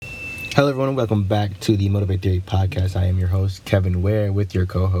Hello, everyone. Welcome back to the Motivate Theory podcast. I am your host, Kevin Ware, with your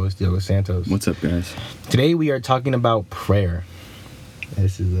co-host, Diogo Santos. What's up, guys? Today, we are talking about prayer.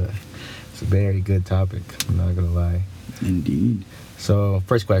 It's a very good topic. I'm not gonna lie. Indeed. So,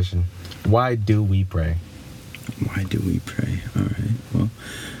 first question: why do we pray? Why do we pray? All right. Well,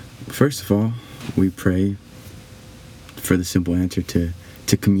 first of all, we pray for the simple answer to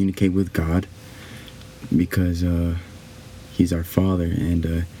communicate with God, because He's our Father,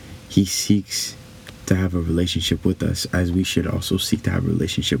 and He seeks to have a relationship with us, as we should also seek to have a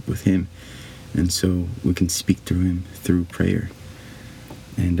relationship with Him. And so we can speak through Him through prayer.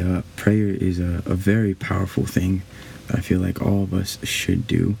 And prayer is a very powerful thing that I feel like all of us should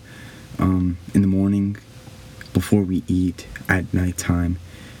do. In the morning, before we eat, at nighttime,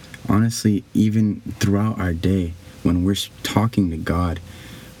 honestly, even throughout our day, when we're talking to God,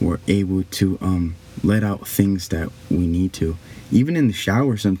 we're able to let out things that we need to. Even in the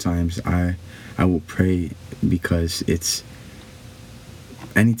shower, sometimes I will pray, because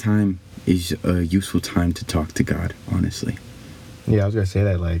any time is a useful time to talk to God, honestly. Yeah, I was gonna say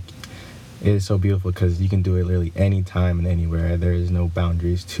that. Like, it is so beautiful because you can do it literally anytime and anywhere. There is no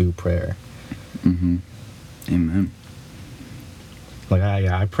boundaries to prayer. Mm-hmm. Amen. Like,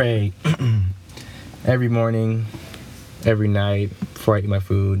 I pray every morning, every night, before I eat my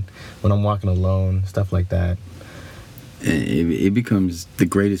food, when I'm walking alone, stuff like that. It becomes the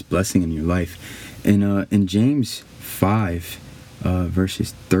greatest blessing in your life. In James 5,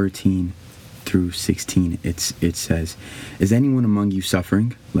 verses 13 through 16, it says, "Is anyone among you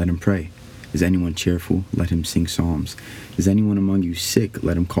suffering? Let him pray. Is anyone cheerful? Let him sing psalms. Is anyone among you sick?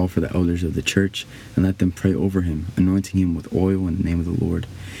 Let him call for the elders of the church, and let them pray over him, anointing him with oil in the name of the Lord.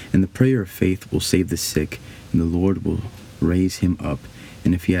 And the prayer of faith will save the sick, and the Lord will raise him up.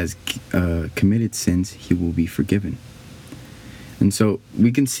 And if he has committed sins, he will be forgiven." And so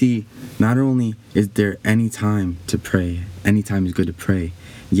we can see, not only is there any time to pray, any time is good to pray,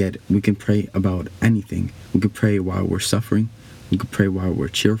 yet we can pray about anything. We can pray while we're suffering. We can pray while we're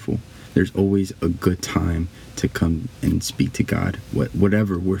cheerful. There's always a good time to come and speak to God,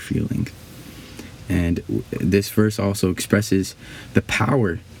 whatever we're feeling. And this verse also expresses the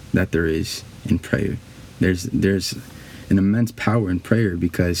power that there is in prayer. There's an immense power in prayer,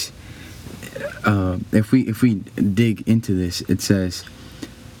 because if we dig into this, it says,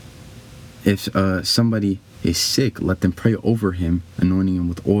 if somebody is sick, let them pray over him, anointing him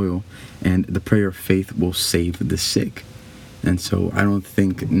with oil, and the prayer of faith will save the sick. And so I don't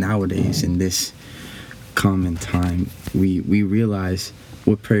think nowadays, in this common time, we realize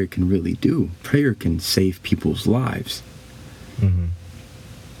what prayer can really do. Prayer can save people's lives. Mm-hmm.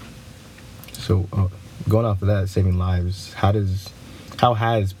 So, going off of that, saving lives, how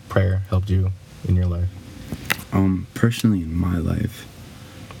has prayer helped you in your life? Personally, in my life,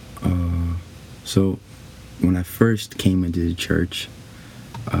 so when I first came into the church,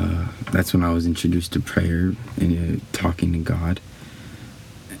 that's when I was introduced to prayer and talking to God.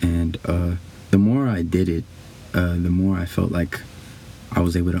 And the more I did it, the more I felt like I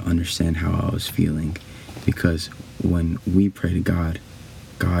was able to understand how I was feeling. Because when we pray to God,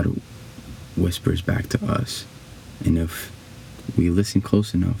 God whispers back to us. And if we listen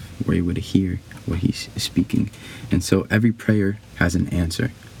close enough, we're able to hear what He's speaking. And so every prayer has an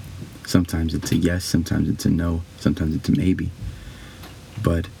answer. Sometimes it's a yes, sometimes it's a no, sometimes it's a maybe.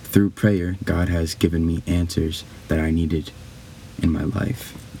 But through prayer, God has given me answers that I needed in my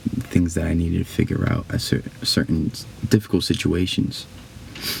life, things that I needed to figure out at certain difficult situations.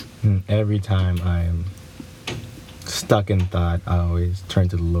 Every time I'm stuck in thought, I always turn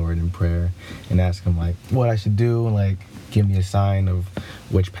to the Lord in prayer and ask Him, like, what I should do, like, give me a sign of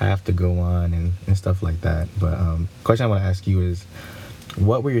which path to go on and stuff like that. But question I want to ask you is,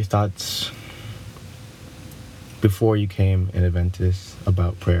 what were your thoughts before you came an Adventist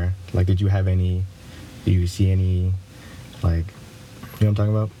about prayer? Like, did you see any, like, you know what I'm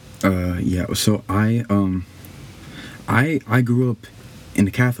talking about? Yeah. So I grew up in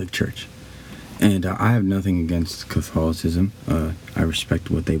the Catholic Church, and I have nothing against Catholicism. I respect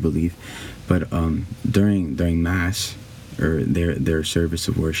what they believe, but during Mass, or their service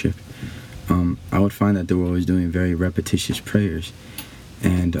of worship, I would find that they were always doing very repetitious prayers,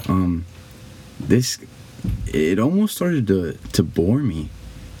 and it almost started to bore me,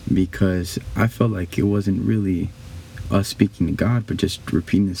 because I felt like it wasn't really us speaking to God, but just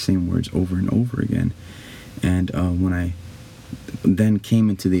repeating the same words over and over again. And when I then came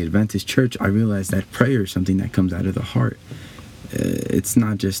into the Adventist church, I realized that prayer is something that comes out of the heart. It's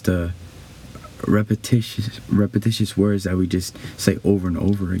not just repetitious words that we just say over and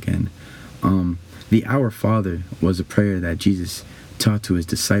over again. The Our Father was a prayer that Jesus taught to his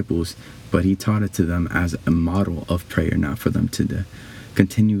disciples, but he taught it to them as a model of prayer, not for them to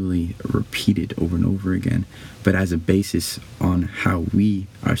continually repeat it over and over again, but as a basis on how we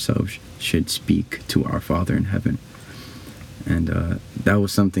ourselves should speak to our Father in heaven. And that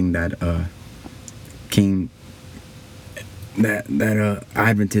was something that came, that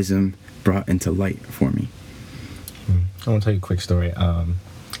Adventism brought into light for me. I want to tell you a quick story.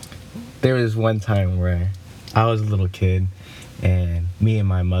 There was one time where I was a little kid, and me and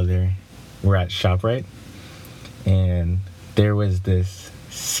my mother were at ShopRite, and there was this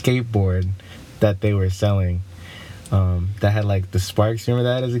skateboard that they were selling that had like the sparks. Remember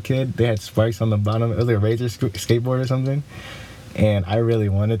that as a kid? They had sparks on the bottom. It was like a Razor skateboard or something, and I really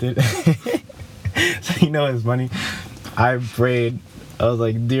wanted it. So it's funny. I prayed. I was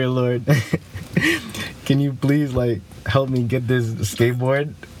like, "Dear Lord, can you please like help me get this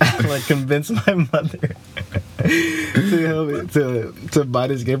skateboard?" Like convince my mother to help me to buy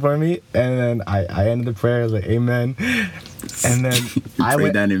this skateboard for me. And then I ended the prayer. I was like, "Amen." And then I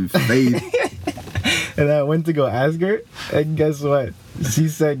prayed that in faith. And I went to go ask her, and guess what? She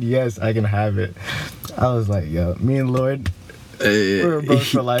said, "Yes, I can have it." I was like, "Yo, me and Lord, we're both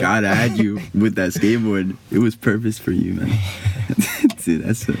for life." God had you with that skateboard. It was purpose for you, man. Dude,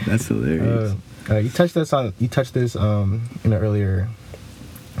 that's hilarious. You touched this in an earlier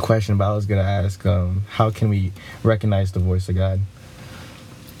question, but I was gonna ask, how can we recognize the voice of God?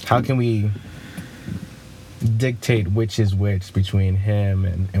 How can we dictate which is which between him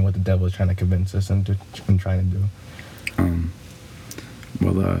and what the devil is trying to convince us and trying to do?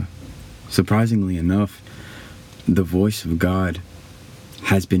 Well, surprisingly enough, the voice of God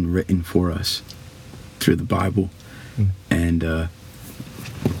has been written for us through the Bible. And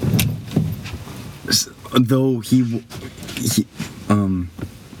though he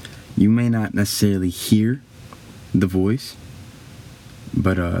you may not necessarily hear the voice,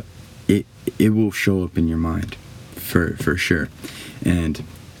 but it will show up in your mind for sure. And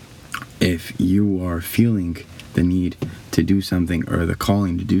if you are feeling the need to do something or the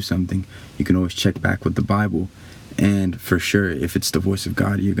calling to do something, you can always check back with the Bible, and for sure, if it's the voice of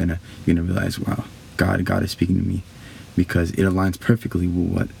God, you're gonna realize, wow, God is speaking to me, because it aligns perfectly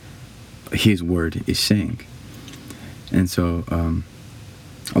with what his word is saying. And so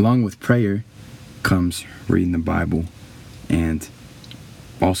along with prayer comes reading the Bible and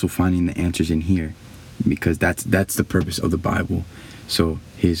also finding the answers in here, because that's the purpose of the Bible. So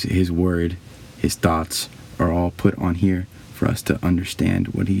his word, his thoughts are all put on here for us to understand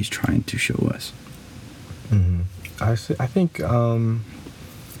what he's trying to show us. I think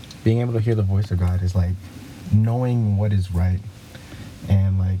being able to hear the voice of God is like knowing what is right,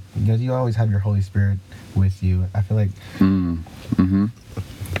 and like, because you always have your Holy Spirit with you. I feel like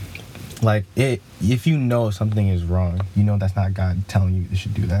like if you know something is wrong, that's not God telling you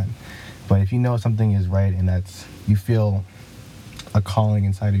should do that. But if you know something is right, and that's, you feel a calling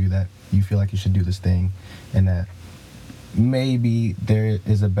inside of you that you feel like you should do this thing, and that maybe there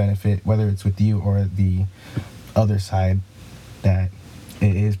is a benefit, whether it's with you or the other side, that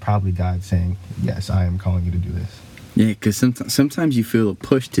it is probably God saying, yes, I am calling you to do this. Yeah, because sometimes you feel a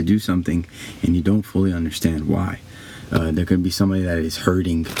push to do something and you don't fully understand why. There could be somebody that is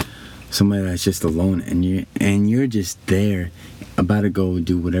hurting, somebody that's just alone, and you're just there about to go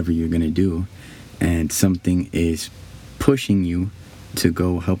do whatever you're gonna do, and something is pushing you to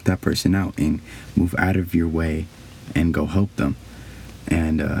go help that person out and move out of your way and go help them.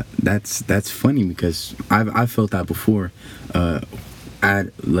 And that's funny, because I've felt that before.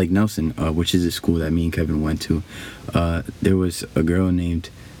 At Lake Nelson, which is a school that me and Kevin went to, there was a girl named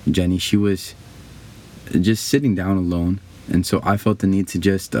Jenny. She was just sitting down alone, and so I felt the need to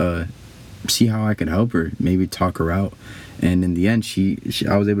just see how I could help her, maybe talk her out. And in the end,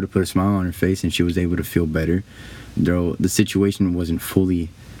 I was able to put a smile on her face, and she was able to feel better. Though the situation wasn't fully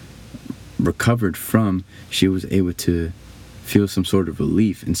recovered from, she was able to feel some sort of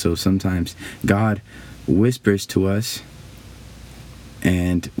relief. And so sometimes God whispers to us,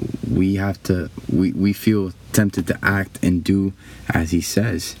 and we have to, we feel tempted to act and do as he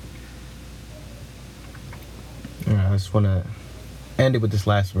says. I just want to end it with this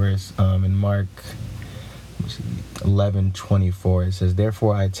last verse in Mark 11:24. It says,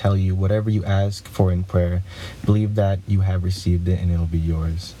 "Therefore I tell you, whatever you ask for in prayer, believe that you have received it, and it'll be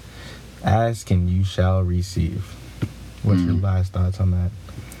yours. Ask and you shall receive." What's your last thoughts on that?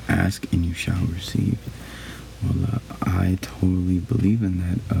 Ask and you shall receive. Well, I totally believe in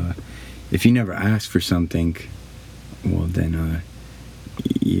that. If you never ask for something, well, then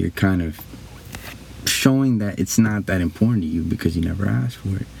you're kind of showing that it's not that important to you, because you never asked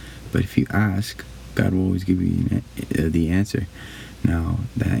for it. But if you ask, God will always give you the answer. Now,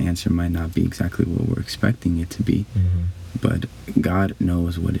 that answer might not be exactly what we're expecting it to be, but God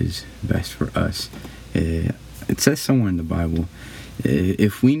knows what is best for us. It says somewhere in the Bible,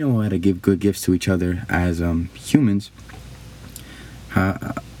 if we know how to give good gifts to each other as humans,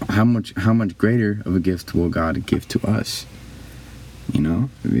 how much greater of a gift will God give to us? You know,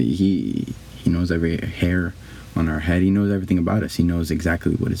 He knows every hair on our head. He knows everything about us. He knows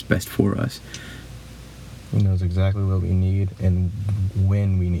exactly what is best for us. He knows exactly what we need and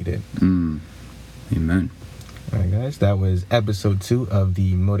when we need it. Amen. All right, guys. That was episode 2 of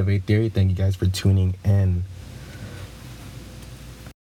the Motivate Theory. Thank you guys for tuning in.